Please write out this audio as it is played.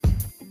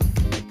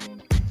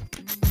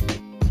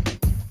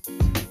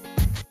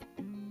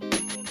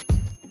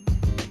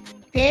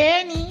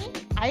Theni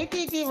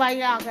IDD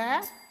வாயிலாக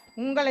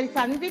உங்களை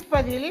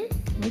சந்திப்பதில்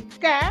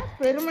மிக்க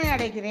பெருமை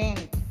அடைகிறேன்.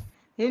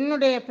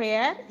 என்னுடைய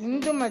பெயர்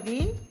இந்துமதி,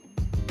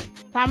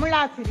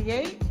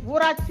 தமிழாசிரியை,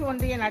 ஊராட்சி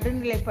ஒன்றிய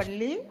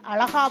நடுநிலைப்பள்ளி,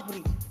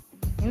 அழகாபுரி.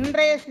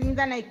 இன்றைய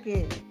சிந்தனைக்கு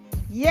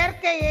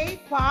இயற்கையை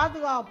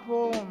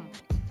பாதுகாப்போம்.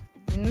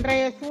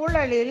 இன்றைய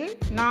சூழலில்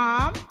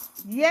நாம்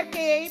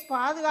இயற்கையை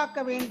பாதுகாக்க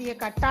வேண்டிய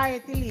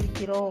கட்டாயத்தில்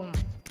இருக்கிறோம்.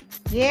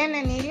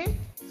 ஏனெனில்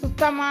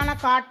சுத்தமான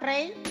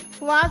காற்றை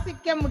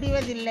சுவாசிக்க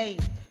முடிவதில்லை,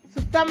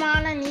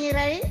 சுத்தமான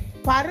நீரை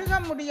பருக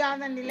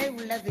முடியாத நிலை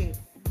உள்ளது.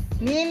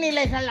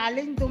 நீர்நிலைகள்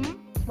அழிந்தும்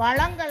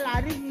வளங்கள்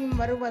அருகியும்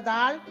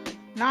வருவதால்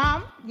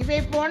நாம் இவை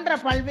போன்ற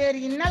பல்வேறு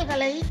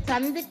இன்னல்களை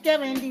சந்திக்க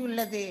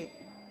வேண்டியுள்ளது.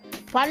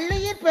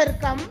 பல்லுயிர்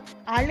பெருக்கம்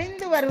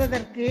அழிந்து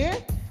வருவதற்கு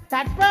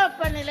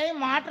தட்பவெப்பநிலை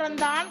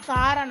மாற்றம்தான்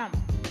காரணம்.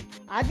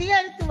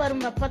 அதிகரித்து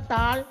வரும்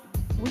வெப்பத்தால்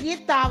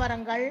உயிர்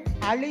தாவரங்கள்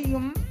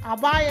அழியும்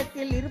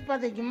அபாயத்தில்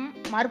இருப்பதையும்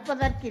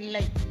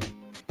மறுப்பதற்கில்லை.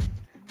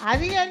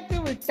 அதிகரித்து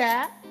விட்ட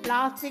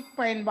பிளாஸ்டிக்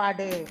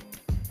பயன்பாடு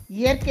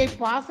இயற்கை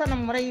பாசன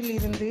முறையில்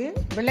இருந்து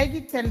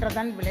விலகிச்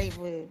சென்றதன்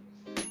விளைவு.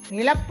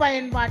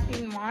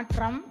 நிலப்பயன்பாட்டின்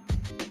மாற்றம்,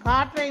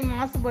 காற்றை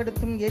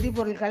மாசுபடுத்தும்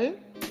எரிபொருள்கள்,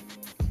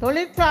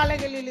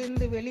 தொழிற்சாலைகளில்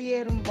இருந்து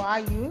வெளியேறும்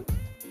வாயு,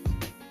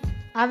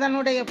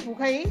 அதனுடைய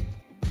புகை,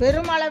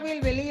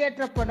 பெருமளவில்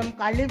வெளியேற்றப்படும்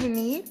கழிவு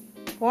நீர்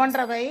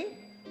போன்றவை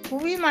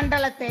புவி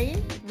மண்டலத்தை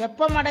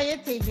வெப்பமடைய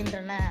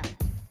செய்கின்றன.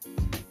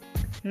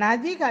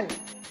 நதிகள்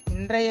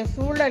இன்றைய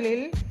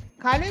சூழலில்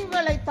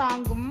கழிவுகளை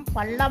தாங்கும்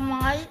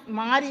பள்ளமாய்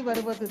மாறி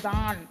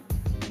வருவதுதான்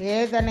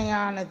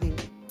வேதனையானது.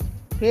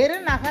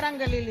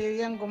 பெருநகரங்களில்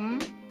இயங்கும்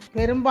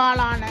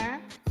பெரும்பாலான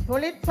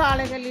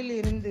தொழிற்சாலைகளில்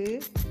இருந்து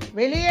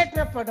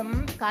வெளியேற்றப்படும்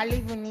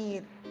கழிவு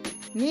நீர்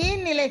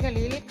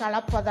நீர்நிலைகளில்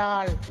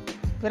கலப்பதால்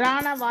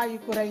பிராணவாயு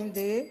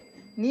குறைந்து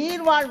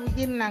நீர்வாழ்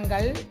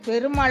உயிரினங்கள்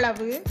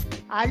பெருமளவு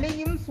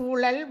அழியும்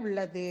சூழல்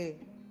உள்ளது.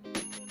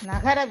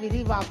 நகர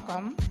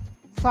விரிவாக்கம்,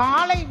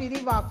 சாலை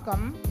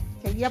விரிவாக்கம்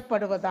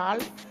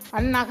செய்யப்படுவதால்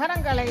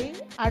அந்நகரங்களை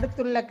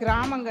அடுத்துள்ள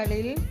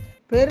கிராமங்களில்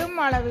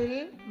பெருமளவில்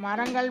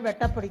மரங்கள்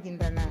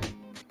வெட்டப்படுகின்றன.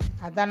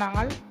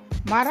 அதனால்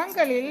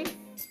மரங்களில்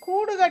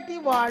கூடு கட்டி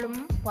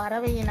வாழும்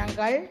பறவை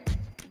இனங்கள்,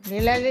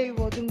 நிழலில்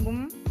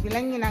ஒதுங்கும்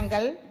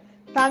விலங்கினங்கள்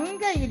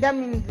தங்க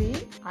இடமின்றி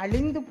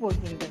அழிந்து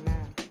போகின்றன.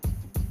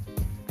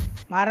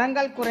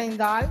 மரங்கள்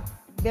குறைந்தால்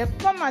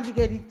வெப்பம்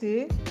அதிகரித்து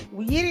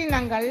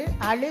உயிரினங்கள்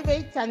அழிவை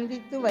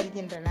சந்தித்து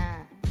வருகின்றன.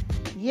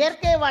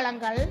 இயற்கை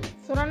வளங்கள்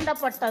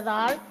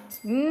சுரண்டப்பட்டதால்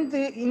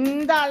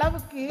இந்த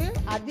அளவுக்கு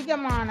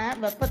அதிகமான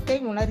வெப்பத்தை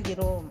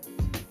உணர்கிறோம்.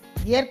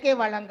 இயற்கை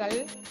வளங்கள்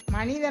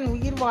மனிதன்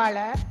உயிர் வாழ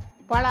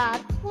பல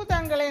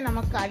அற்புதங்களை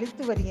நமக்கு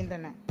அளித்து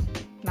வருகின்றன.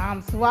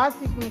 நாம்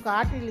சுவாசிக்கும்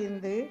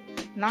காற்றிலிருந்து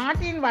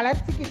நாட்டின்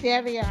வளர்ச்சிக்கு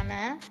தேவையான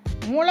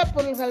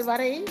மூலப்பொருள்கள்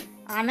வரை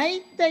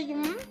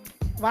அனைத்தையும்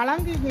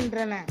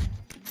வழங்குகின்றன.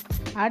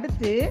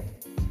 அடுத்து,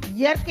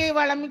 இயற்கை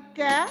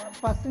வளமிக்க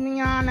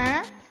பசுமையான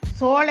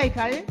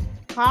சோலைகள்,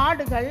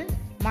 காடுகள்,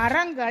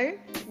 மரங்கள்,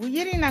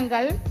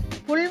 உயிரினங்கள்,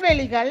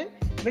 புல்வெளிகள்,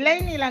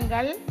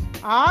 விளைநிலங்கள்,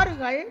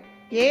 ஆறுகள்,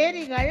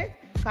 ஏரிகள்,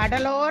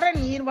 கடலோர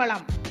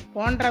நீர்வளம்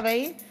போன்றவை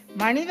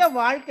மனித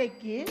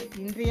வாழ்க்கைக்கு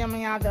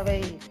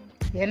இன்றியமையாதவை.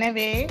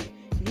 எனவே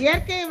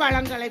இயற்கை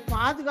வளங்களை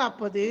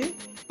பாதுகாப்பது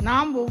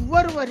நாம்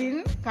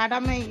ஒவ்வொருவரின்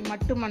கடமை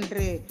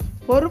மட்டுமன்று,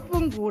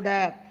 பொறுப்பும் கூட.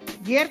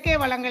 இயற்கை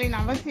வளங்களின்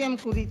அவசியம்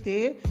குறித்து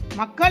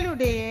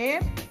மக்களிடையே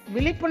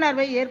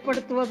விழிப்புணர்வை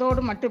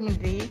ஏற்படுத்துவதோடு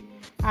மட்டுமின்றி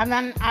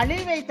அதன்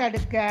அழிவை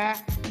தடுக்க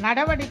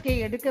நடவடிக்கை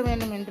எடுக்க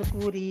வேண்டும் என்று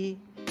கூறி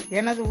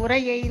எனது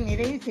உரையை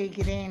நிறைவு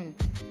செய்கிறேன்.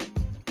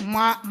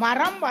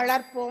 மரம்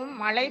வளர்ப்போம்,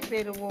 மழை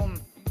பெறுவோம்,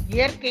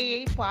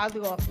 இயற்கையை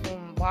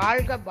பாதுகாப்போம்.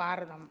 வாழ்க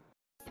பாரதம்.